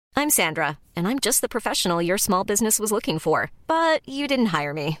I'm Sandra, and I'm just the professional your small business was looking for. But you didn't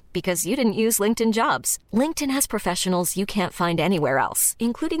hire me because you didn't use LinkedIn Jobs. LinkedIn has professionals you can't find anywhere else,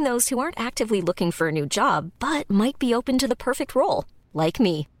 including those who aren't actively looking for a new job, but might be open to the perfect role, like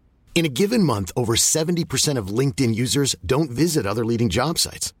me. In a given month, over 70% of LinkedIn users don't visit other leading job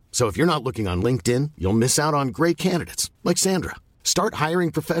sites. So if you're not looking on LinkedIn, you'll miss out on great candidates, like Sandra. Start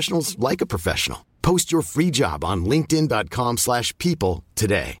hiring professionals like a professional. Post your free job on linkedin.com/people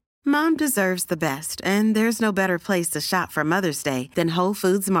today. Mom deserves the best, and there's no better place to shop for Mother's Day than Whole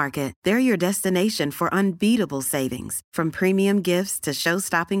Foods Market. They're your destination for unbeatable savings, from premium gifts to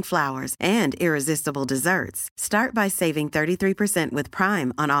show-stopping flowers and irresistible desserts. Start by saving 33% with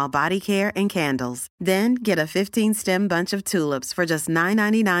Prime on all body care and candles. Then get a 15-stem bunch of tulips for just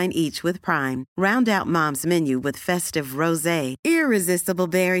 $9.99 each with Prime. Round out Mom's menu with festive rosé, irresistible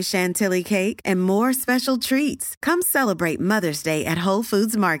berry chantilly cake, and more special treats. Come celebrate Mother's Day at Whole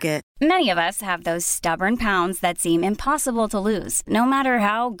Foods Market. Many of us have those stubborn pounds that seem impossible to lose, no matter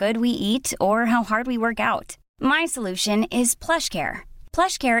how good we eat or how hard we work out. My solution is PlushCare.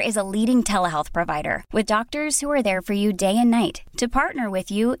 PlushCare is a leading telehealth provider with doctors who are there for you day and night to partner with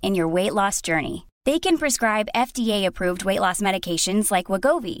you in your weight loss journey. They can prescribe FDA-approved weight loss medications like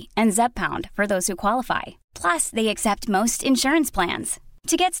Wegovy and Zepbound for those who qualify. Plus, they accept most insurance plans.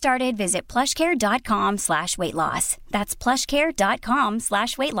 To get started, visit plushcare.com/weightloss. That's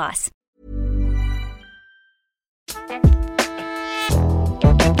plushcare.com/weightloss.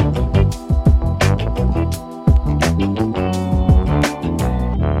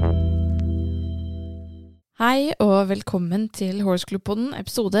 Hei og velkommen til Horosklop-podden,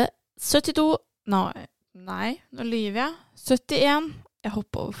 episode 72. Nei, nå lyver jeg. 71. Jeg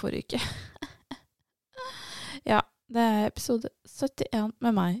hoppet over forrige uke. Ja, det er episode 71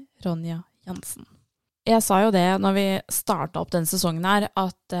 med meg, Ronja Jansen. Jeg sa jo det når vi startet opp denne sesongen her,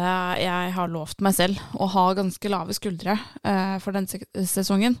 at jeg har lovt meg selv å ha ganske lave skuldre for denne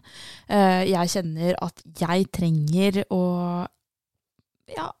sesongen. Jeg kjenner at jeg trenger å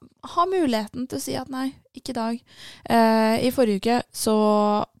ha muligheten til å si at nei, ikke i dag. I forrige uke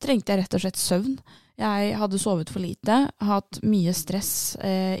så trengte jeg rett og slett søvn. Jeg hadde sovet for lite, hatt mye stress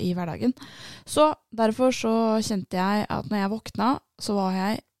i hverdagen. Så derfor så kjente jeg at når jeg våkna, så var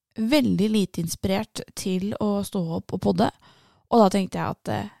jeg veldig lite inspirert til å stå opp og podde. Og da tenkte jeg at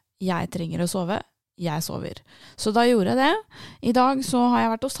jeg trenger å sove. Jeg sover. Så da gjorde jeg det. I dag så har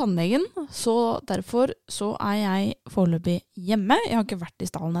jeg vært hos tannlegen, så derfor så er jeg foreløpig hjemme. Jeg har ikke vært i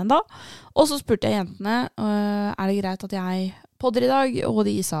stallen enda. Og så spurte jeg jentene, er det greit at jeg podder i dag? Og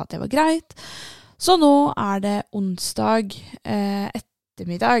de sa at det var greit. Så nå er det onsdag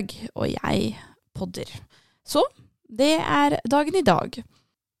ettermiddag, og jeg podder. Så det er dagen i dag.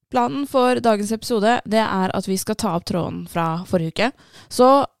 Planen for dagens episode, det er at vi skal ta opp tråden fra forrige uke.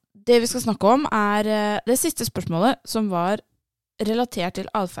 Så det vi skal snakke om er det siste spørsmålet som var relatert til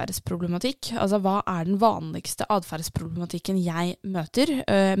adferdsproblematikk. Altså hva er den vanligste adferdsproblematikken jeg møter,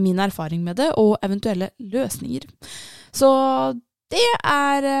 min erfaring med det og eventuelle løsninger. Så det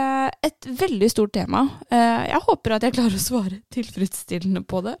er et veldig stort tema. Jeg håper at jeg klarer å svare tilfredsstillende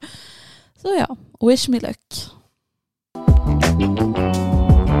på det. Så ja, wish me luck.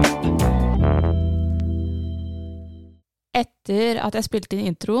 Etter at jeg spilte inn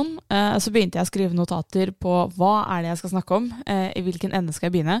introen, så begynte jeg å skrive notater på hva er det jeg skal snakke om, i hvilken ende skal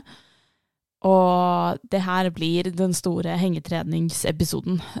jeg begynne. Og det her blir den store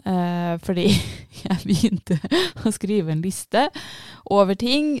hengetreningsepisoden, fordi jeg begynte å skrive en liste over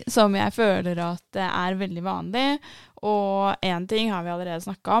ting som jeg føler at er veldig vanlig. Og en ting har vi allerede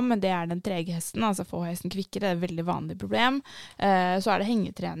snakket om, men det er den trege hesten, altså få hesten kvikkere, det er et veldig vanlig problem. Så er det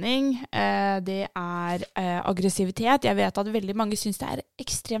hengetrening, det er aggressivitet. Jeg vet at veldig mange synes det er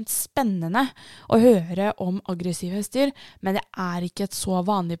ekstremt spennende å høre om aggressive hester, men det er ikke et så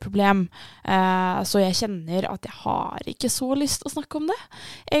vanlig problem. Så jeg kjenner at jeg har ikke så lyst å snakke om det,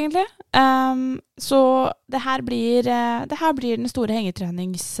 egentlig. Så det her blir den store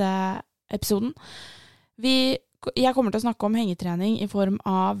hengetreningsepisoden. Jeg kommer til å snakke om hengetrening i form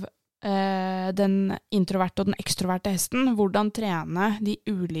av den introverte og den ekstroverte hesten, hvordan trene de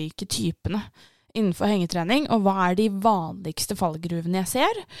ulike typene innenfor hengetrening, og hva er de vanligste fallgruvene jeg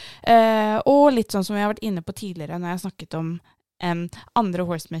ser, og litt sånn som jeg har vært inne på tidligere når jeg snakket om andre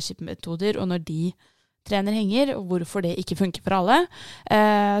horsemanship-metoder, og når de trener henger, og hvorfor det ikke funker for alle.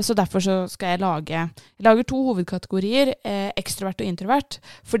 Så derfor så skal jeg lager 2 hovedkategorier, ekstrovert og introvert,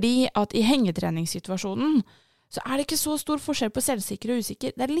 fordi at i hengetreningssituasjonen så det ikke så stor forskjell på selvsikker og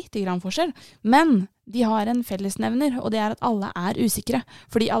usikker. Det litt grann forskjell, men de har en fellesnevner, og det at alle usikre.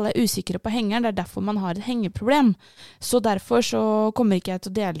 Fordi alle usikre på hengeren, det derfor man har et hengeproblem. Så derfor så kommer ikke jeg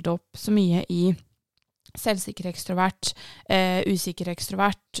til å dele det opp så mye i selvsikker ekstrovert, usikker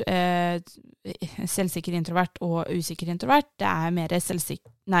ekstrovert, selvsikker introvert og usikker introvert. Det mer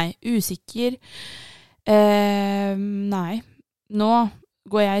usikker. Nå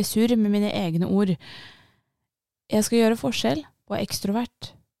går jeg sur med mine egne ord. Jeg skal gjøre forskjell på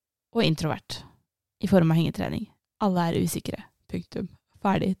ekstrovert og introvert i form av hengetrening. Alle usikre. Punktum.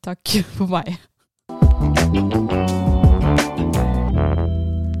 Ferdig. Takk for meg.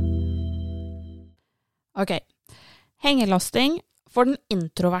 Ok, hengelasting for den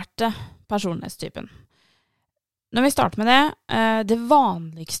introverte personlighetstypen. Når vi starter med det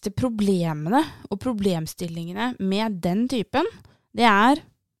vanligste problemene og problemstillingene med den typen, det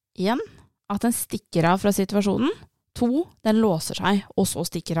 1, at den stikker av fra situasjonen, 2, den låser seg, og så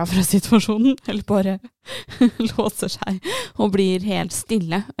stikker av fra situasjonen, eller bare låser seg og blir helt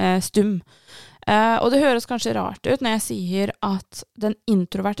stille, stum. Og det høres kanskje rart ut når jeg sier at den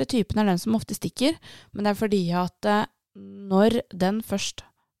introverte typen den som ofte stikker, men det fordi at når den først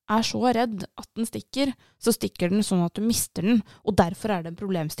så redd at den stikker, så stikker den sånn at du mister den, og derfor det en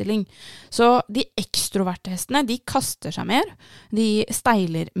problemstilling. Så de ekstroverte hestene, de kaster seg mer, de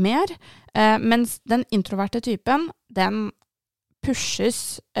steiler mer, mens den introverte typen, den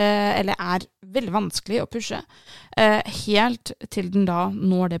pushes, eller veldig vanskelig å pushe, helt til den da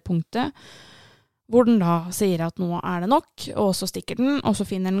når det punktet, hvor den da sier at nå det nok, og så stikker den, og så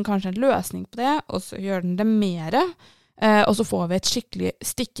finner den kanskje en løsning på det, og så gjør den det mere, og så får vi et skikkelig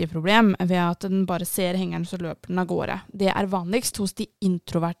stikkeproblem ved at den bare ser hengeren, så løper den av gårde. Det vanligst hos de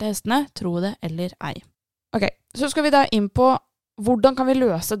introverte hestene, tro det eller ei. Ok, så skal vi da inn på hvordan kan vi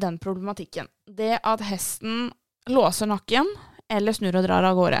løse den problematikken. Det at hesten låser nakken, eller snur og drar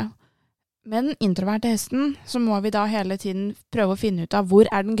av gårde. Med den introverte hesten så må vi da hele tiden prøve å finne ut av hvor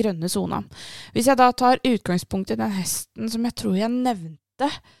den grønne zona. Hvis jeg da tar utgangspunkt i den hesten som jeg tror jeg nevnte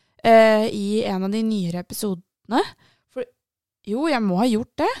i en av de nyere episodene, for jo, jeg må ha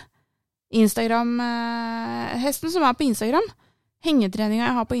gjort det. Instagram-hesten som på Instagram, hengetreninga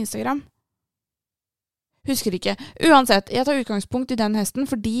jeg har på Instagram. Husker ikke. Uansett, jeg tar utgangspunkt i den hesten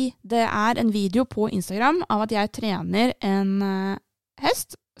fordi det en video på Instagram av at jeg trener en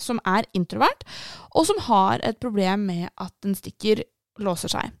hest som introvert, og som har et problem med at den stikker låser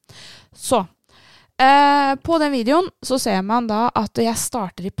seg. Så, på den videoen så ser man da at jeg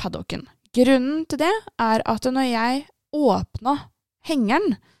starter i paddocken. Grunnen til det at når jeg åpnet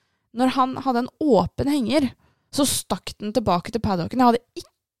hengeren, når han hadde en åpen henger, så stakk den tilbake til paddocken. Jeg hadde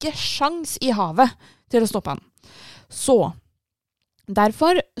ikke sjans i havet til å stoppe han. Så,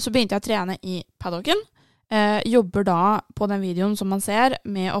 derfor så begynte jeg å trene i paddocken, jobber da på den videoen som man ser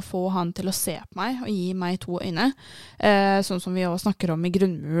med å få han til å se på meg og gi meg 2 øyne, sånn som vi også snakker om i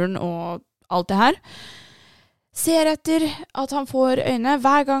grunnmuren og alt det her. Ser etter at han får øyne.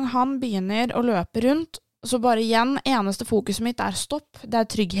 Hver gang han begynner å løpe rundt, så bare igjen, eneste fokuset mitt stopp,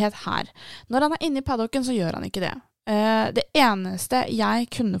 det trygghet her. Når han inne i paddocken, så gjør han ikke det. Det eneste jeg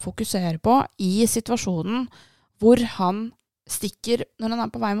kunne fokusere på i situasjonen hvor han stikker når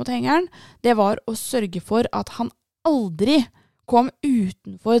han på vei mot hengeren, det var å sørge for at han aldri kom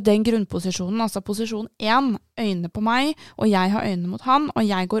utenfor den grunnposisjonen, altså posisjon 1, øynene på meg, og jeg har øynene mot han, og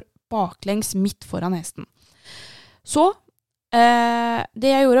jeg går baklengs midt foran hesten. Så,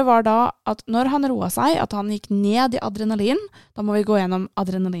 det jeg gjorde var da at når han roet seg, at han gikk ned i adrenalin, da må vi gå gjennom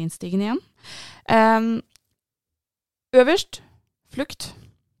adrenalinstigen igjen. Øverst, flukt.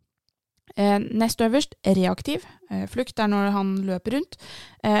 Nest øverst, reaktiv. Flukt når han løper rundt.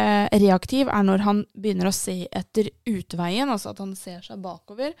 Reaktiv når han begynner å se etter utveien, altså at han ser seg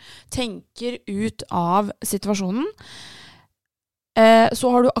bakover, tenker ut av situasjonen.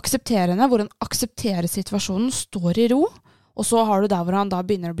 Så har du aksepterende, hvor han aksepterer situasjonen, står i ro, og så har du der hvor han da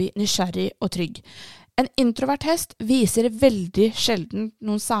begynner å bli nysgjerrig og trygg. En introvert hest viser veldig sjelden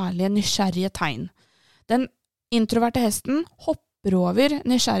noen særlige nysgjerrige tegn. Den introverte hesten hopper over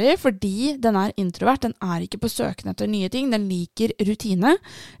nysgjerrig fordi den introvert, den ikke på søken etter nye ting, den liker rutine,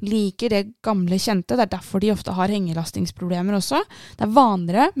 liker det gamle kjente, det derfor de ofte har hengelastingsproblemer også. Det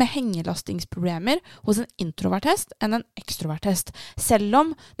vanligere med hengelastingsproblemer hos en introvert hest enn en ekstrovert hest, selv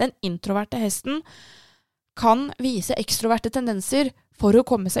om den introverte hesten kan vise ekstroverte tendenser for å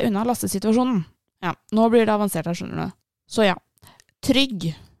komme seg unna lastesituasjonen. Ja, nå blir det avansert her, skjønner du. Så ja, trygg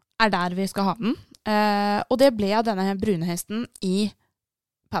der vi skal ha den. Og det ble av denne brune hesten i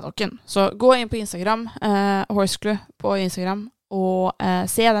paddocken. Så gå inn på Instagram, Horsecrew på Instagram, og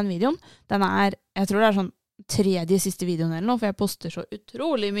se den videoen. Den jeg tror det sånn tredje siste videoen eller noe, for jeg poster så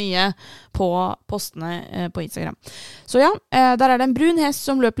utrolig mye på postene på Instagram. Så ja, der er det en brun hest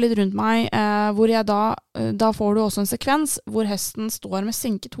som løper litt rundt meg, hvor jeg da får du også en sekvens hvor hesten står med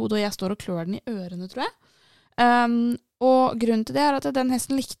senket hode, og jeg står og klør den i ørene, tror jeg. Og grunnen til det er at den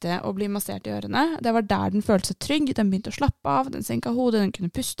hesten likte å bli massert i ørene. Det var der den følte seg trygg, den begynte å slappe av, den senket hodet, den kunne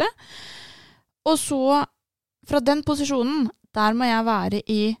puste. Og så, fra den posisjonen, der må jeg være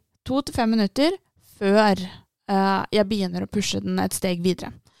i 2 til 5 minutter før jeg begynner å pushe den et steg videre.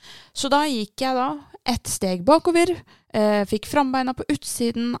 Så da gikk jeg et steg bakover, fikk frambeina på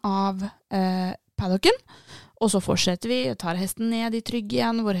utsiden av paddocken, og så fortsetter vi, tar hesten ned i trygg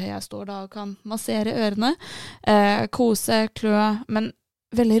igjen, hvor jeg står da og kan massere ørene, kose, klø, men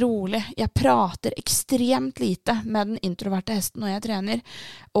veldig rolig. Jeg prater ekstremt lite med den introverte hesten når jeg trener,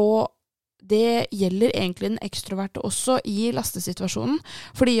 og det gjelder egentlig den ekstroverte også i lastesituasjonen,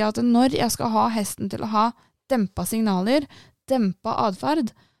 fordi at når jeg skal ha hesten til å ha dempa signaler, dempa adferd,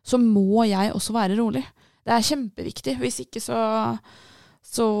 så må jeg også være rolig. Det er kjempeviktig, hvis ikke så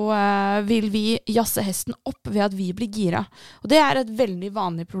vil vi jasse hesten opp ved at vi blir gira. Og det er et veldig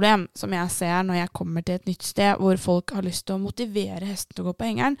vanlig problem som jeg ser når jeg kommer til et nytt sted hvor folk har lyst til å motivere hesten til å gå på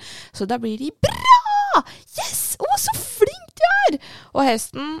hengeren. Så da blir de bra! Yes! Så flink du er! Og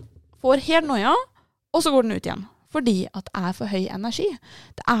hesten får helt noia, og så går den ut igjen. Fordi at det er for høy energi.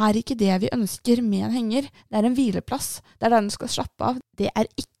 Det er ikke det vi ønsker med en henger. Det er en hvileplass. Det er der den skal slappe av. Det er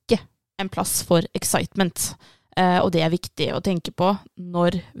ikke en plass for excitement. Og det er viktig å tenke på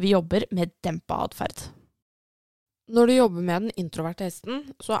når vi jobber med dempa adferd. Når du jobber med den introverte hesten,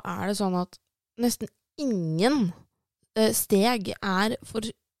 så er det sånn at nesten ingen steg er for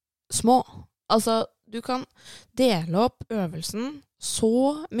små. Altså, du kan dele opp øvelsen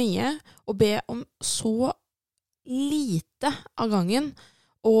så mye og be om så lite av gangen,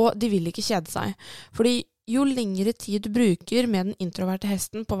 og de vil ikke kjede seg. Fordi jo lengre tid du bruker med den introverte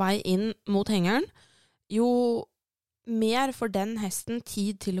hesten på vei inn mot hengeren, jo mer får den hesten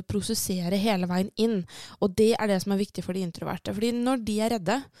tid til å prosessere hele veien inn. Og det er det som er viktig for de introverte. Fordi når de er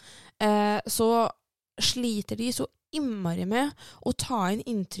redde, så sliter de så innmari med å ta inn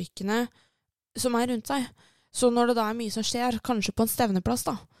inntrykkene som er rundt seg. Så når det da er mye som skjer, kanskje på en stevneplass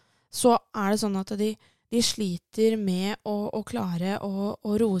da, så er det sånn at de sliter med å klare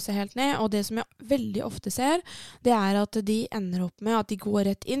å roe seg helt ned, og det som jeg veldig ofte ser, det er at de ender opp med at de går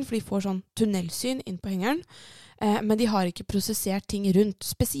rett inn, for de får sånn tunnelsyn inn på hengeren, men de har ikke prosessert ting rundt,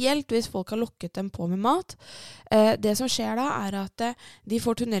 spesielt hvis folk har lokket dem på med mat. Det som skjer da er at de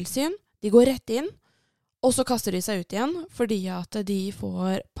får tunnelsyn, de går rett inn, og så kaster de seg ut igjen, fordi at de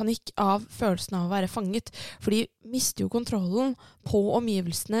får panikk av følelsen av å være fanget, for de mister jo kontrollen på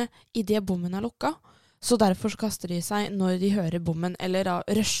omgivelsene i det bommen er lukket. Så derfor så kaster de seg når de hører bommen, eller da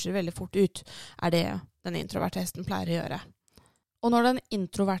rusher veldig fort ut, er det den introverte hesten pleier å gjøre. Og når den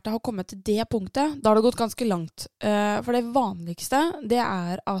introverte har kommet til det punktet, da har det gått ganske langt. For det vanligste, det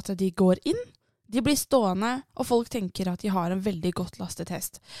er at de går inn, de blir stående, og folk tenker at de har en veldig godt lastet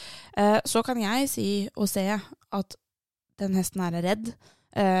hest. Så kan jeg si og se at den hesten er redd,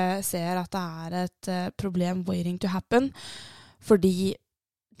 ser at det er et problem waiting to happen, fordi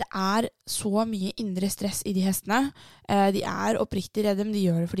det er så mye indre stress i de hestene. De er oppriktig redde, men de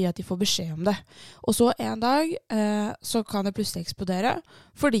gjør det fordi at de får beskjed om det. Og så en dag så kan det plutselig eksplodere,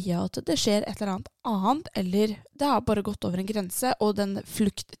 fordi at det skjer et eller annet, eller det har bare gått over en grense, og den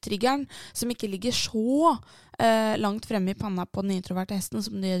flukttriggeren som ikke ligger så langt fremme i panna på den introverte hesten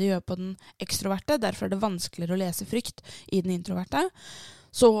som det gjør på den ekstroverte, derfor er det vanskeligere å lese frykt i den introverte.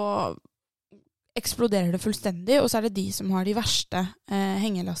 Så eksploderer det fullstendig, og så er det de som har de verste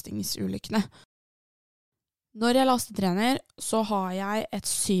hengelastingsulykkene. Når jeg lastetrener, så har jeg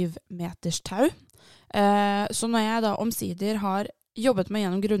et 7 meters tau. Så når jeg da omsider har jobbet meg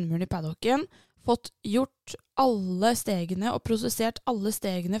gjennom grunnmuren i paddocken, fått gjort alle stegene og prosessert alle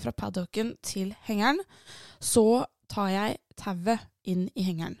stegene fra paddocken til hengeren, så tar jeg tauet inn i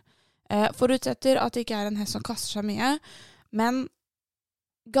hengeren. Forutsetter at det ikke er en hest som kaster seg mye, men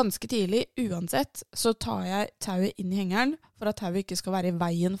ganske tidlig, uansett, så tar jeg tauet inn i hengeren for at tauet ikke skal være i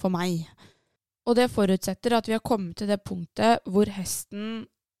veien for meg. Og det forutsetter at vi har kommet til det punktet hvor hesten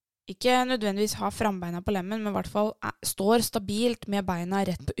ikke nødvendigvis har frambeina på lemmen, men i hvert fall står stabilt med beina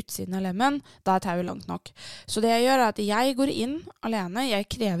rett på utsiden av lemmen. Da er tauet langt nok. Så det jeg gjør er at jeg går inn alene. Jeg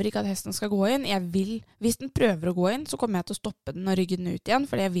krever ikke at hesten skal gå inn. Hvis den prøver å gå inn, så kommer jeg til å stoppe den og rygge den ut igjen,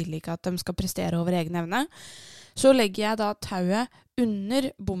 fordi jeg vil ikke at de skal prestere over egen evne. Så legger jeg da tauet under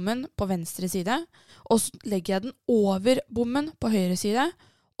bommen på venstre side, og så legger jeg den over bommen på høyre side,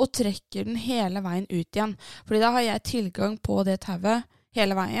 og trekker den hele veien ut igjen. Fordi da har jeg tilgang på det tauet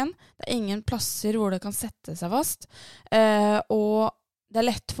hele veien. Det ingen plasser hvor det kan sette seg fast. Og det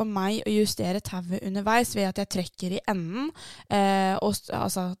lett for meg å justere tauet underveis ved at jeg trekker i enden,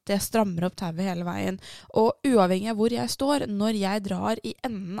 altså at jeg strammer opp tauet hele veien. Og uavhengig av hvor jeg står, når jeg drar i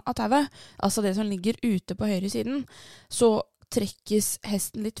enden av tauet, altså det som ligger ute på høyre siden, så trekkes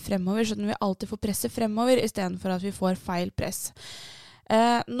hesten litt fremover, så den vil alltid få presse fremover, i stedet for at vi får feil press.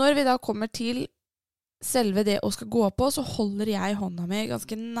 Når vi da kommer til selve det å skal gå på, så holder jeg hånda mi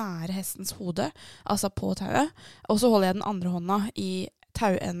ganske nære hestens hode, altså på tauet, og så holder jeg den andre hånda i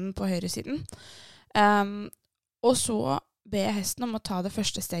tauenden på høyre siden. Og så ber jeg hesten om å ta det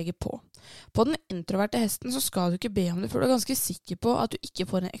første steget på. På den introverte hesten så skal du ikke be om det, for du er ganske sikker på at du ikke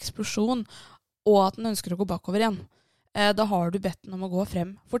får en eksplosjon, og at den ønsker å gå bakover igjen. Da har du bedt den om å gå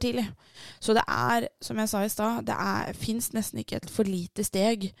frem for tidlig. Så det som jeg sa i stad, det finnes nesten ikke et for lite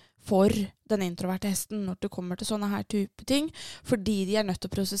steg for den introverte hesten når det kommer til sånne her type ting, fordi de nødt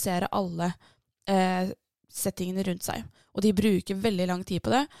til å prosessere alle settingene rundt seg. Og de bruker veldig lang tid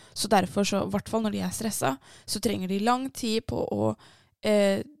på det, så derfor, i hvert fall når de stresset, så trenger de lang tid på å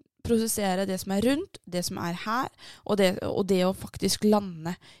prosessere det som rundt, det som her, og det å faktisk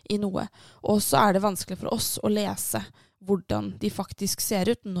lande i noe. Og så det vanskelig for oss å lese hvordan de faktisk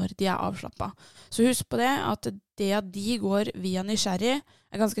ser ut når de avslappet. Så husk på det, at de går via nysgjerrig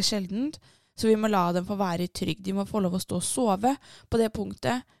ganske sjeldent, så vi må la dem få være trygg. De må få lov å stå og sove på det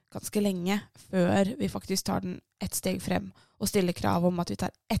punktet ganske lenge før vi faktisk tar den ett steg frem og stiller krav om at vi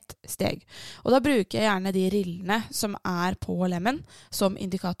tar ett steg. Og da bruker jeg gjerne de rillene som på lemmen som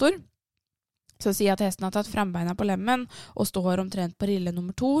indikator. Så si at hesten har tatt frembeina på lemmen og står omtrent på rille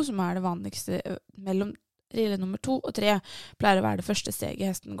nummer 2, som det vanligste mellom rille nummer 2 og 3, pleier å være det første steget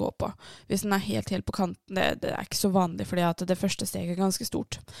hesten går på. Hvis den helt på kanten, det ikke så vanlig, fordi at det første steget ganske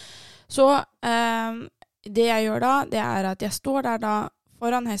stort. Så det jeg gjør da, det at jeg står der da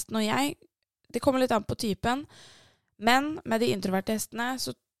foran hesten og det kommer litt an på typen, men med de introverte hestene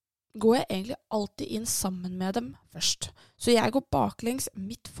så går jeg egentlig alltid inn sammen med dem først. Så jeg går baklengs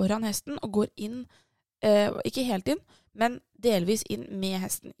midt foran hesten og går inn, ikke helt inn, men delvis inn med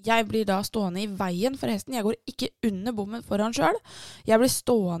hesten. Jeg blir da stående i veien for hesten. Jeg går ikke under bommen foran selv. Jeg blir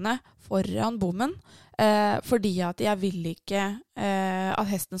stående foran bommen, fordi at jeg vil ikke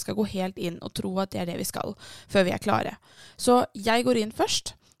at hesten skal gå helt inn og tro at det det vi skal, før vi klare. Så jeg går inn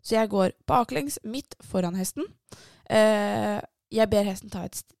først. Så jeg går baklengs midt foran hesten. Jeg ber hesten ta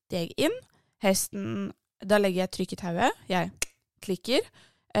et steg inn. Da legger jeg trykk i tauet. Jeg klikker.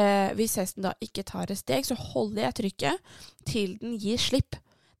 Hvis hesten da ikke tar et steg, så holder jeg trykket til den gir slipp.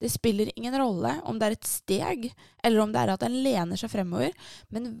 Det spiller ingen rolle om det et steg, eller om det at den lener seg fremover,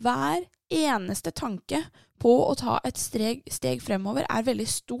 men hver eneste tanke på å ta et steg fremover veldig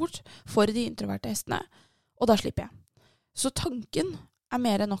stort for de introverte hestene, og da slipper jeg. Så tanken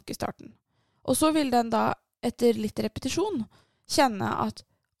mer enn nok i starten. Og så vil den da, etter litt repetisjon, kjenne at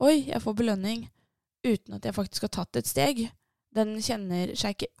oi, jeg får belønning uten at jeg faktisk har tatt et steg. Den kjenner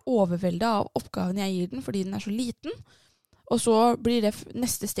seg ikke overveldet av oppgaven jeg gir den, fordi den så liten. Og så blir det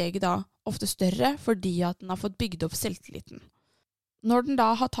neste steget da ofte større, fordi at den har fått bygd opp selvtilliten. Når den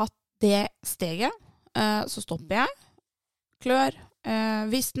da har tatt det steget, så stopper jeg, klør.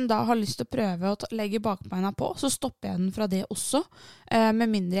 Hvis den da har lyst til å prøve å legge bakbeina på, så stopper jeg den fra det også, med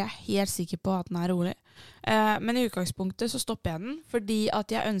mindre jeg helt sikker på at den rolig. Men i utgangspunktet så stopper jeg den, fordi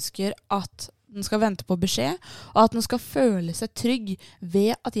at jeg ønsker at den skal vente på beskjed, og at den skal føle seg trygg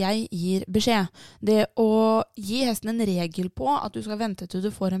ved at jeg gir beskjed. Det å gi hesten en regel på at du skal vente til du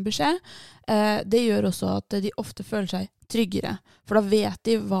får en beskjed, det gjør også at de ofte føler seg tryggere, for da vet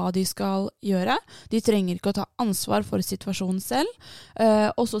de hva de skal gjøre. De trenger ikke å ta ansvar for situasjonen selv,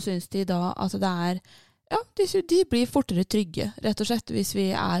 og så synes de da at det de blir fortere trygge, rett og slett, hvis vi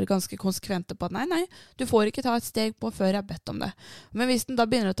ganske konsekvente på at nei, du får ikke ta et steg på før jeg har bedt om det. Men hvis den da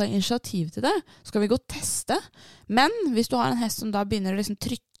begynner å ta initiativ til det, så skal vi gå og teste. Men hvis du har en hest som da begynner å liksom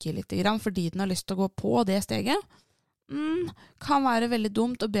trykke litt grann fordi den har lyst til å gå på det steget, kan være veldig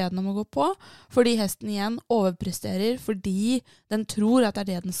dumt å be den om å gå på, fordi hesten igjen overpresterer fordi den tror at det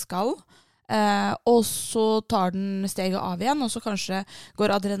det den skal. Og så tar den steget av igjen, og så kanskje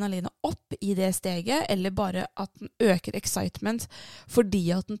går adrenalinet opp i det steget, eller bare at den øker excitement fordi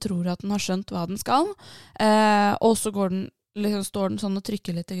at den tror at den har skjønt hva den skal. Og så går den, liksom, står den sånn og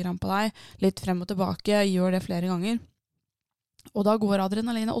trykker litt grann på deg, litt frem og tilbake, gjør det flere ganger. Og da går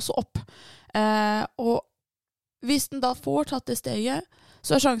adrenalinet også opp. Og hvis den da får tatt det steget,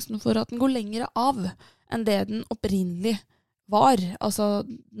 så sjansen for at den går lengre av enn det den opprinnelig var. Altså,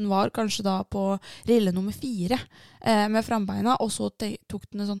 den var kanskje da på rille nummer 4 med frambeina, og så tok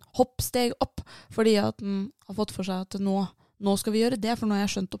den en sånn hoppsteg opp, fordi at den har fått for seg at nå nå skal vi gjøre det, for nå har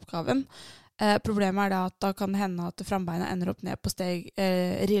jeg skjønt oppgaven. Problemet er det at da kan det hende at frambeina ender opp ned på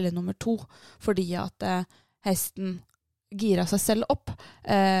rille nummer 2, fordi at hesten girer seg selv opp,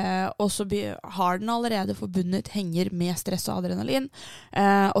 og så har den allerede forbundet henger med stress og adrenalin,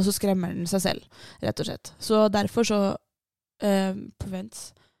 og så skremmer den seg selv, rett og slett. Så derfor så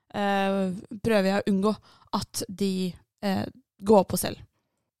prøver jeg å unngå at de går på selv.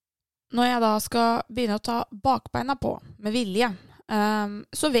 Når jeg da skal begynne å ta bakbeina på med vilje,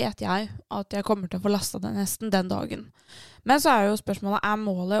 så vet jeg at jeg kommer til å få lastet den hesten den dagen. Men så jo spørsmålet,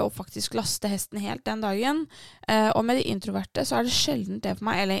 målet å faktisk laste hesten helt den dagen? Og med de introverte så det sjelden det for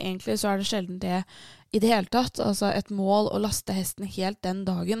meg, eller egentlig så det sjelden det i det hele tatt, altså et mål å laste hesten helt den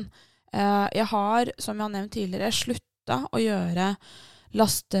dagen. Jeg har, som jeg har nevnt tidligere, sluttet å gjøre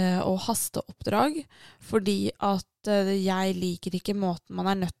laste- og hasteoppdrag, fordi at jeg liker ikke måten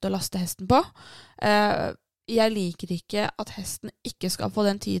man nødt til å laste hesten på. Jeg liker ikke at hesten ikke skal få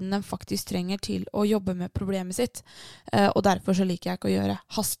den tiden den faktisk trenger til å jobbe med problemet sitt, og derfor så liker jeg ikke å gjøre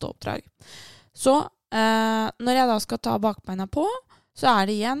hasteoppdrag. Så når jeg da skal ta bakbeina på, så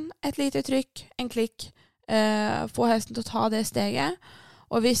det igjen et lite trykk, en klikk, få hesten til å ta det steget,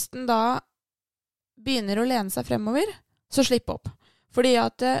 og hvis den da begynner å lene seg fremover, så slipp opp. Fordi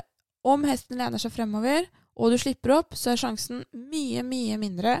at om hesten lener seg fremover, og du slipper opp, så sjansen mye, mye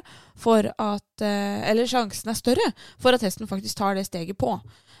mindre for at, eller sjansen større for at hesten faktisk tar det steget på.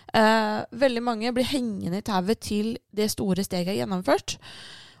 Veldig mange blir hengende i tauet til det store steget gjennomført,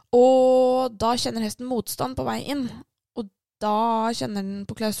 og da kjenner hesten motstand på vei inn, og da kjenner den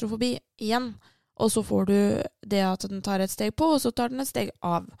på klaustrofobi igjen, og så får du det at den tar et steg på, og så tar den et steg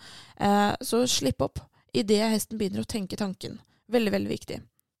av. Så slipp opp i det hesten begynner å tenke tanken. Veldig, veldig viktig.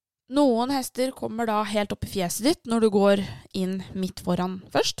 Noen hester kommer da helt opp i fjeset ditt når du går inn midt foran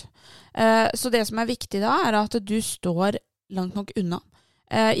først. Så det som viktig da at du står langt nok unna.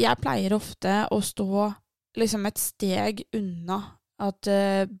 Jeg pleier ofte å stå liksom et steg unna at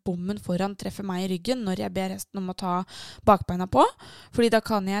bommen foran treffer meg i ryggen når jeg ber hesten om å ta bakbeina på, fordi da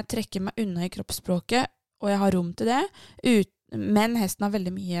kan jeg trekke meg unna i kroppsspråket, og jeg har rom til det, men hesten har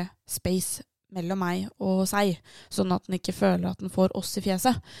veldig mye space mellom meg og seg, sånn at den ikke føler at den får oss i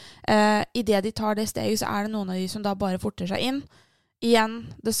fjeset. I det de tar det steget, så det noen av de som da bare forter seg inn. Igjen,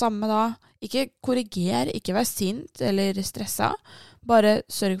 det samme da. Ikke korriger, ikke vær sint eller stresset. Bare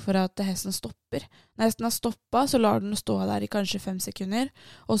sørg for at hesten stopper. Når hesten har stoppet, så lar den stå der i kanskje 5 sekunder,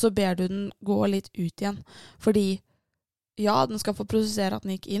 og så ber du den gå litt ut igjen. Fordi, ja, den skal få prosessere at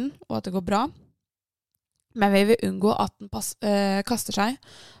den gikk inn, og at det går bra. Men vi vil unngå at den kaster seg,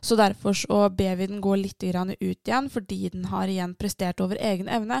 så derfor så ber vi den gå litt ut igjen, fordi den har igjen prestert over egen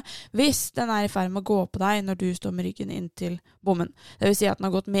evne, hvis den i ferd med å gå på deg når du står med ryggen inn til bommen. Det vil si at den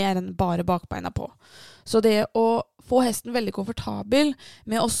har gått mer enn bare bakbeina på. Så det å få hesten veldig komfortabel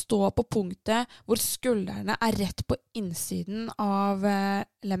med å stå på punktet hvor skuldrene rett på innsiden av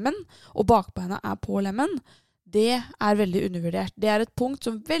lemmen, og bakbeina på lemmen, det veldig undervurdert. Det et punkt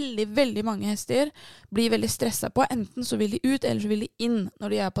som veldig, veldig mange hester blir veldig stresset på. Enten så vil de ut, eller så vil de inn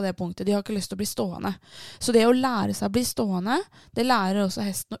når de på det punktet. De har ikke lyst til å bli stående. Så det å lære seg å bli stående, det lærer også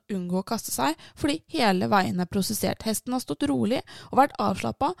hesten å unngå å kaste seg, fordi hele veien prosessert. Hesten har stått rolig og vært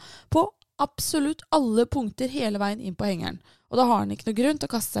avslappet på absolutt alle punkter hele veien inn på hengeren. Og da har den ikke noe grunn til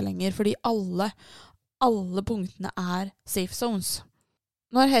å kaste seg lenger, fordi alle punktene safe zones.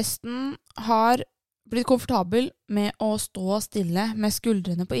 Når hesten har blitt komfortabel med å stå stille med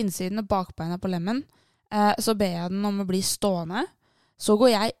skuldrene på innsiden og bakbeina på lemmen, så ber jeg den om å bli stående. Så går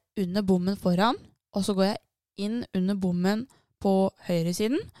jeg under bommen foran, og så går jeg inn under bommen på høyre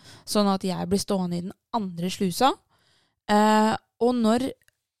siden, sånn at jeg blir stående i den andre slusa. Og når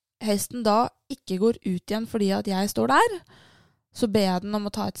hesten da ikke går ut igjen fordi at jeg står der, så ber jeg den om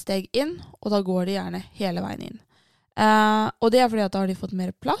å ta et steg inn, og da går de gjerne hele veien inn. Og det fordi at da har de fått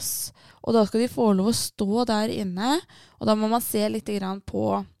mer plass, og da skal de få lov å stå der inne, og da må man se litt grann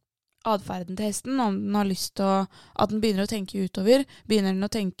på adferden til hesten, om den har lyst til at den begynner å tenke utover, begynner den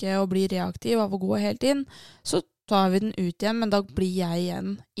å tenke og bli reaktiv av å gå helt inn, så tar vi den ut igjen, men da blir jeg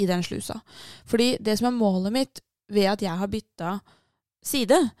igjen i den slusa. Fordi det som målet mitt ved at jeg har byttet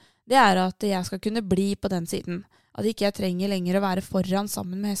side, det at jeg skal kunne bli på den siden. At ikke jeg trenger lenger å være foran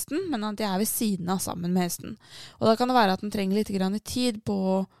sammen med hesten, men at jeg ved siden av sammen med hesten. Og da kan det være at den trenger litt grann tid på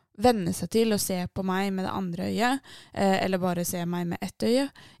å venne seg til å se på meg med det andre øyet, eller bare se meg med ett øye,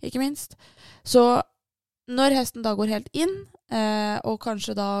 ikke minst. Så når hesten da går helt inn, og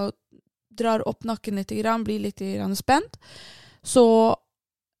kanskje da drar opp nakken litt grann, blir litt grann spent, så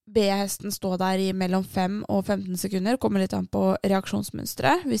ber jeg hesten stå der i mellom 5 og 15 sekunder, kommer litt an på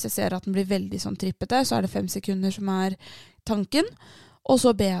reaksjonsmønstret. Hvis jeg ser at den blir veldig sånn trippete, så det 5 sekunder som tanken. Og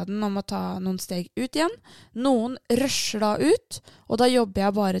så ber jeg den om å ta noen steg ut igjen. Noen rusher da ut, og da jobber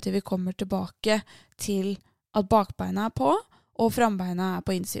jeg bare til vi kommer tilbake til at bakbeina på, og frambeina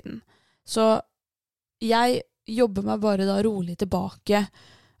på innsiden. Så jeg jobber meg bare da rolig tilbake,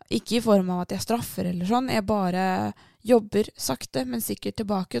 ikke i form av at jeg straffer eller sånn, jeg bare jobber sakte, men sikkert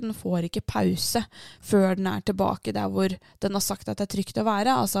tilbake. Den får ikke pause før den tilbake der hvor den har sagt at det trygt å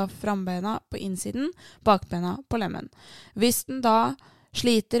være, altså frambeina på innsiden, bakbeina på lemmen. Hvis den da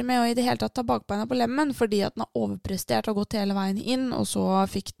sliter med å i det hele tatt ta bakbeina på lemmen, fordi at den har overprestert og gått hele veien inn, og så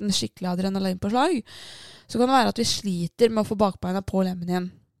fikk den skikkelig adrenalinpåslag, så kan det være at vi sliter med å få bakbeina på lemmen igjen.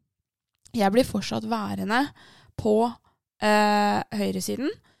 Jeg blir fortsatt værende på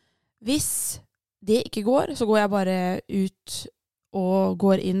høyresiden. Hvis det ikke går, så går jeg bare ut og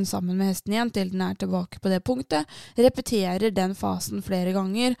går inn sammen med hesten igjen til den tilbake på det punktet. Repeterer den fasen flere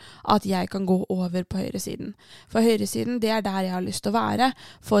ganger at jeg kan gå over på høyresiden. For høyresiden, det der jeg har lyst til å være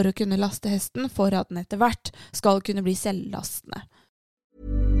for å kunne laste hesten, for at den etter hvert skal kunne bli selvlastende.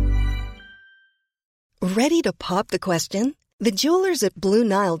 Ready to pop the question? The jewelers at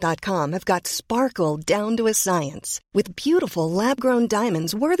BlueNile.com have got sparkle down to a science with beautiful lab-grown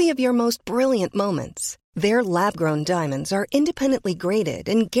diamonds worthy of your most brilliant moments. Their lab-grown diamonds are independently graded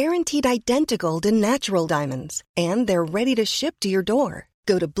and guaranteed identical to natural diamonds, and they're ready to ship to your door.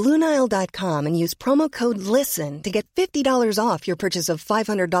 Go to BlueNile.com and use promo code LISTEN to get $50 off your purchase of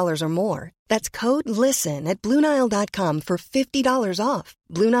 $500 or more. That's code LISTEN at BlueNile.com for $50 off.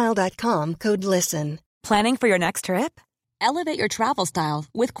 BlueNile.com, code LISTEN. Planning for your next trip? Elevate your travel style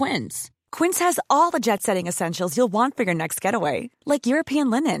with Quince. Quince has all the jet-setting essentials you'll want for your next getaway, like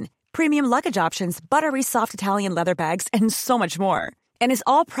European linen, premium luggage options, buttery soft Italian leather bags, and so much more. And is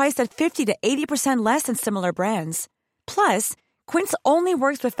all priced at 50 to 80% less than similar brands. Plus, Quince only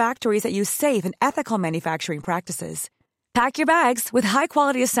works with factories that use safe and ethical manufacturing practices. Pack your bags with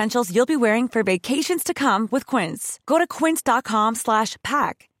high-quality essentials you'll be wearing for vacations to come with Quince. Go to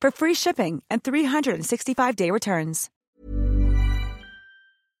quince.com/pack for free shipping and 365-day returns.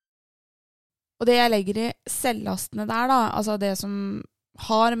 Og det jeg legger i selvlastene der da, altså det som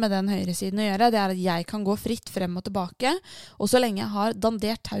har med den høyre siden å gjøre, det at jeg kan gå fritt frem og tilbake, og så lenge jeg har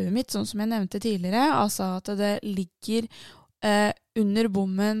dandert tauet mitt, sånn som jeg nevnte tidligere, altså at det ligger under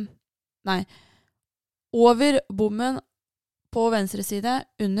bommen, over bommen på venstre side,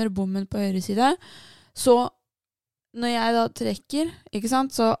 under bommen på høyre side, så når jeg da trekker, ikke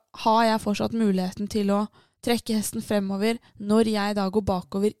sant, så har jeg fortsatt muligheten til å trekke hesten fremover når jeg da går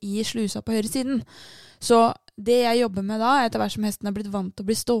bakover i slusa på høyre siden. Så det jeg jobber med da, etter hvert som hesten har blitt vant til å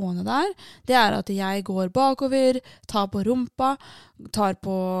bli stående der, det at jeg går bakover, tar på rumpa,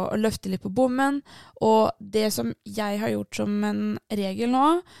 løfter litt på bommen, og det som jeg har gjort som en regel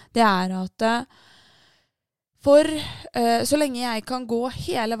nå, det at så lenge jeg kan gå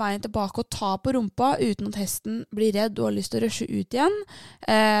hele veien tilbake og ta på rumpa uten at hesten blir redd og har lyst til å rushe ut igjen,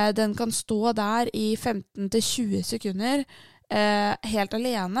 den kan stå der i 15-20 sekunder helt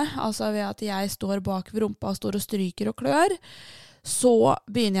alene, altså ved at jeg står bak ved rumpa og står og stryker og klør, så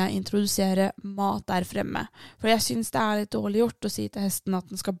begynner jeg å introdusere mat der fremme. For jeg synes det litt dårlig gjort å si til hesten at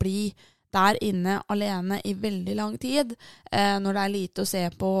den skal bli der inne alene i veldig lang tid, når det lite å se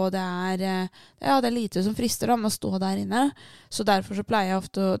på, og det er lite som frister da, med å stå der inne. Så derfor så pleier jeg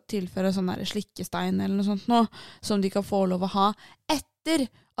ofte å tilføre sånn der slikkestein eller noe sånt nå, som de kan få lov å ha etter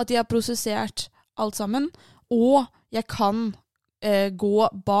at de har prosessert alt sammen, og jeg kan gå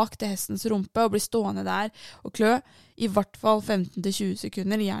bak til hestens rumpe og bli stående der og klø i hvert fall 15-20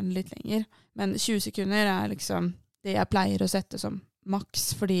 sekunder, gjerne litt lenger. Men 20 sekunder liksom det jeg pleier å sette som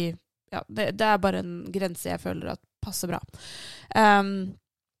maks, fordi det bare en grense jeg føler at passer bra.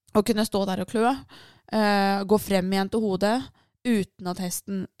 Å kunne stå der og klø, gå frem igjen til hodet, uten at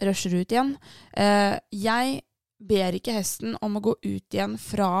hesten rusher ut igjen. Jeg ber ikke hesten om å gå ut igjen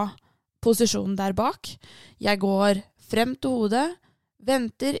fra posisjonen der bak. Jeg går frem til hodet,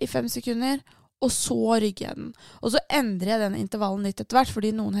 venter i 5 sekunder, og så rygger jeg den. Og så endrer jeg den intervallen litt etter hvert,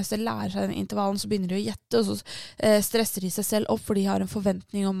 fordi noen hester lærer seg den intervallen, så begynner de å gjette, og så stresser de seg selv opp, fordi de har en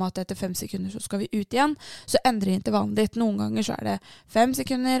forventning om at etter 5 sekunder så skal vi ut igjen. Så endrer intervallen litt. Noen ganger så det 5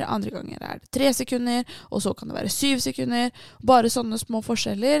 sekunder, andre ganger det 3 sekunder, og så kan det være 7 sekunder. Bare sånne små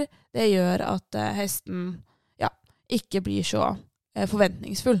forskjeller, det gjør at hesten ikke blir så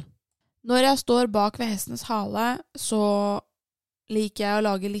forventningsfull. Når jeg står bak ved hestens hale, så liker jeg å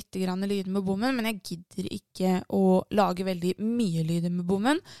lage litt grann lyder med bommen, men jeg gidder ikke å lage veldig mye lyder med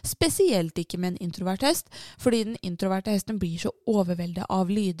bommen, spesielt ikke med en introvert hest, fordi den introverte hesten blir så overveldet av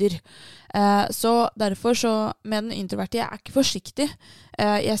lyder. Så derfor så, med den introverte, jeg er ikke forsiktig.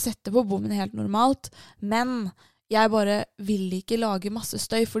 Jeg setter på bommen helt normalt, men jeg bare vil ikke lage masse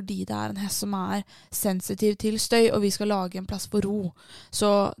støy, fordi det er en hest som er sensitiv til støy, og vi skal lage en plass for ro.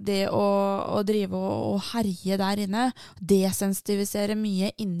 Så det å drive og herje der inne, desensitivisere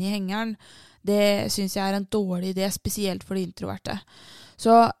mye inne i hengeren, det synes jeg er en dårlig idé, spesielt for de introverte.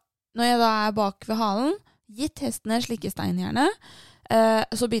 Så når jeg da er bak ved halen, gitt hestene slikkestein gjerne,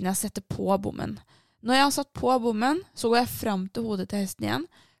 så begynner jeg å sette på bommen. Når jeg har satt på bommen, så går jeg frem til hodet til hesten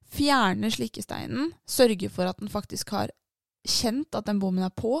igjen, fjerner slikkesteinen, sørger for at den faktisk har kjent at den bommen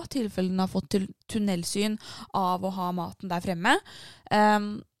er på, tilfelle den har fått tunnelsyn av å ha maten der fremme.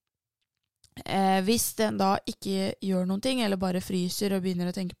 Hvis den da ikke gjør noen ting, eller bare fryser og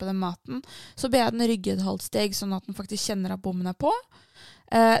begynner å tenke på den maten, så ber jeg den rygge et halvt steg, sånn at den faktisk kjenner at bommen er på.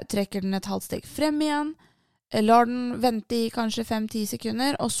 Trekker den et halvt steg frem igjen, lar den vente i kanskje 5-10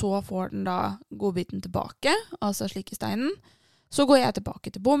 sekunder, og så får den da godbiten tilbake, altså slikkesteinen. Så går jeg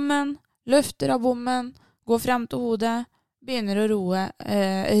tilbake til bommen, løfter av bommen, går frem til hodet, begynner å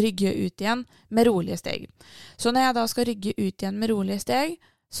rygge ut igjen med rolige steg. Så når jeg da skal rygge ut igjen med rolige steg,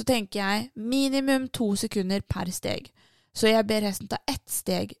 så tenker jeg minimum 2 sekunder per steg. Så jeg ber hesten ta 1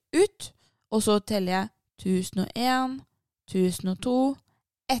 steg ut, og så teller jeg 1001, 1002,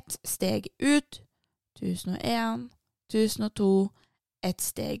 1 steg ut, 1001, 1002, 1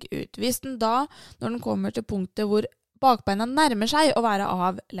 steg ut. Hvis den da, når den kommer til punktet hvor bakbeina nærmer seg å være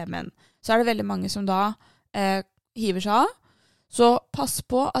av lemmen, så er det veldig mange som da hiver seg av. Så pass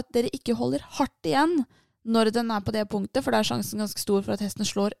på at dere ikke holder hardt igjen når den er på det punktet, for det er sjansen ganske stor for at hesten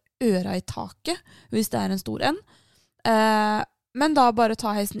slår øra i taket, hvis det er en stor en. Men da bare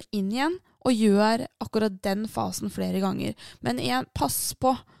ta hesten inn igjen, og gjør akkurat den fasen flere ganger. Men igjen, pass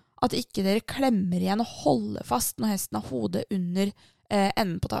på at ikke dere klemmer igjen og holder fast når hesten har hodet under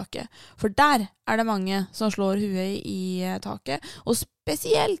enden på taket. For der er det mange som slår huet i taket, og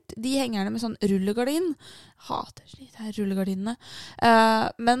spesielt de hengerne med sånn rullegardin. Hater de her rullegardinene.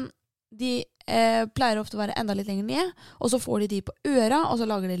 Men de pleier ofte å være enda litt lenger ned, og så får de på øra, og så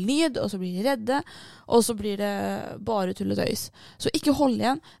lager det lyd, og så blir de redde, og så blir det bare tull og tøys. Så ikke hold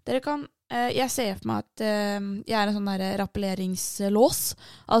igjen. Dere kan jeg ser for meg at jeg er en sånn der rappelleringslås.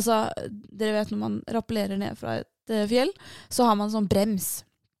 Altså, dere vet når man rappellerer ned fra et fjell, så har man sånn brems.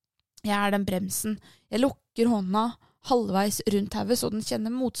 Jeg er den bremsen. Jeg lukker hånda halvveis rundt hodet, så den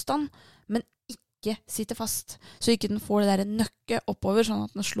kjenner motstand, men ikke sitter fast. Så ikke den får det der nøkket oppover, sånn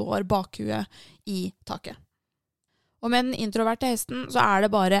at den slår bakhuet i taket. Og med den introverte hesten så er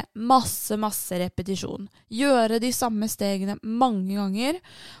det bare masse repetisjon. Gjøre de samme stegene mange ganger,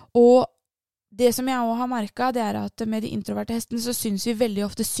 og det som jeg også har merket, det er at med de introverte hestene så synes vi veldig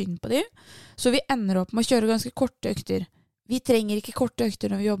ofte synd på dem, så vi ender opp med å kjøre ganske korte økter. Vi trenger ikke korte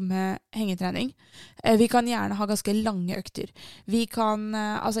økter når vi jobber med hengetrening. Vi kan gjerne ha ganske lange økter. Jeg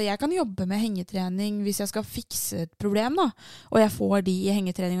kan jobbe med hengetrening hvis jeg skal fikse et problem, da, og jeg får de i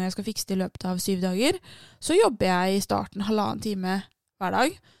hengetrening og jeg skal fikse det i løpet av 7 dager, så jobber jeg i starten 1,5 time hver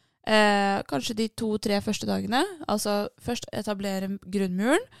dag. Kanskje de 2-3 første dagene, altså først etablere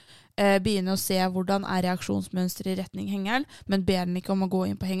grunnmuren, begynne å se hvordan er reaksjonsmønstret i retning hengeren, men ber den ikke om å gå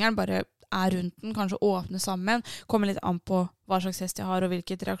inn på hengeren, bare er rundt den, kanskje åpne sammen, kommer litt an på hva slags hest jeg har og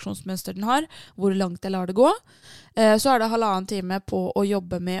hvilket reaksjonsmønster den har, hvor langt jeg lar det gå. Så er det 1,5 time på å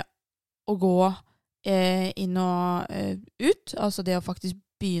jobbe med å gå inn og ut, altså det å faktisk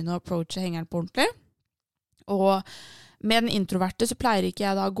begynne å approache hengeren på ordentlig. Og med den introverte så pleier ikke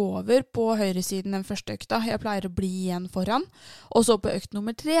jeg da å gå over på høyresiden den første økta. Jeg pleier å bli igjen foran. Og så på økt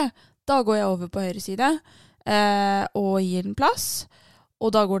nummer 3, da går jeg over på høyre side og gir den plass.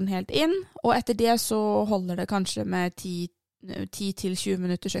 Og da går den helt inn. Og etter det så holder det kanskje med 10-20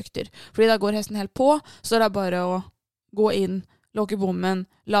 minutters økter. Fordi da går hesten helt på, så det er bare å gå inn, lukke bommen,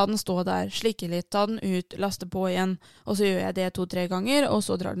 la den stå der, slikke litt, ta den ut, laste på igjen, og så gjør jeg det 2-3 ganger, og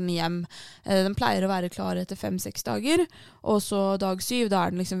så drar den hjem. Den pleier å være klar etter 5-6 dager, og så dag 7, da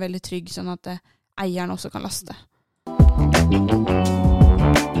er den liksom veldig trygg, sånn at eieren også kan laste.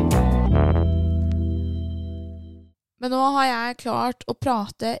 Men nå har jeg klart å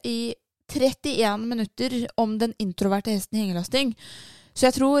prate i 31 minutter om den introverte hesten i hengelasting. Så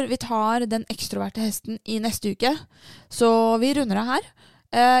jeg tror vi tar den ekstroverte hesten i neste uke. Så vi runder av her.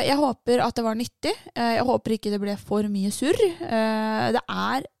 Jeg håper at det var nyttig. Jeg håper ikke det ble for mye surr. Det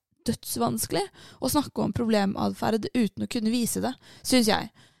er dødsvanskelig å snakke om problematferd uten å kunne vise det, synes jeg.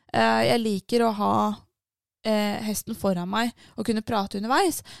 Jeg liker å ha hesten foran meg og kunne prate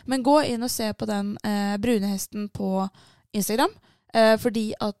underveis. Men gå inn og se på den brune hesten på Instagram,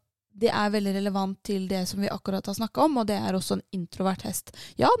 fordi at det er veldig relevant til det som vi akkurat har snakket om, og det er også en introvert hest.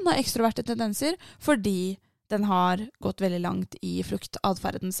 Ja, den har ekstroverte tendenser, fordi den har gått veldig langt i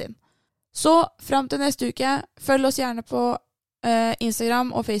fluktadferden sin. Så frem til neste uke, følg oss gjerne på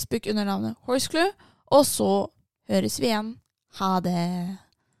Instagram og Facebook under navnet Horseclue, og så høres vi igjen. Ha det!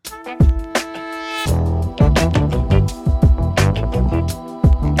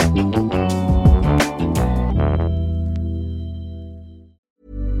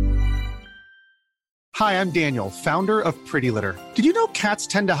 Hi, I'm Daniel, founder of Pretty Litter. Did you know cats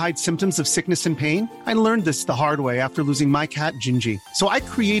tend to hide symptoms of sickness and pain? I learned this the hard way after losing my cat, Gingy. So I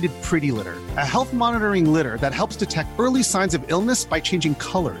created Pretty Litter, a health monitoring litter that helps detect early signs of illness by changing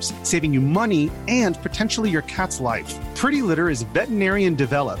colors, saving you money and potentially your cat's life. Pretty Litter is veterinarian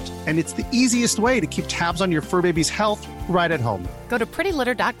developed, and it's the easiest way to keep tabs on your fur baby's health right at home. Go to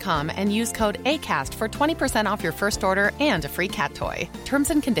prettylitter.com and use code ACAST for 20% off your first order and a free cat toy.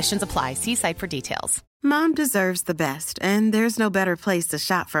 Terms and conditions apply. See site for details. Mom deserves the best, and there's no better place to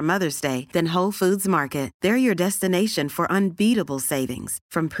shop for Mother's Day than Whole Foods Market. They're your destination for unbeatable savings,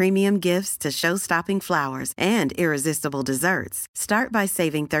 from premium gifts to show-stopping flowers and irresistible desserts. Start by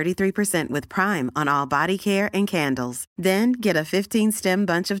saving 33% with Prime on all body care and candles. Then get a 15-stem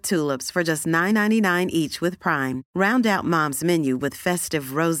bunch of tulips for just $9.99 each with Prime. Round out Mom's menu with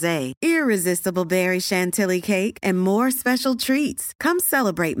festive rosé, irresistible berry chantilly cake, and more special treats. Come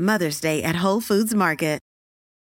celebrate Mother's Day at Whole Foods Market.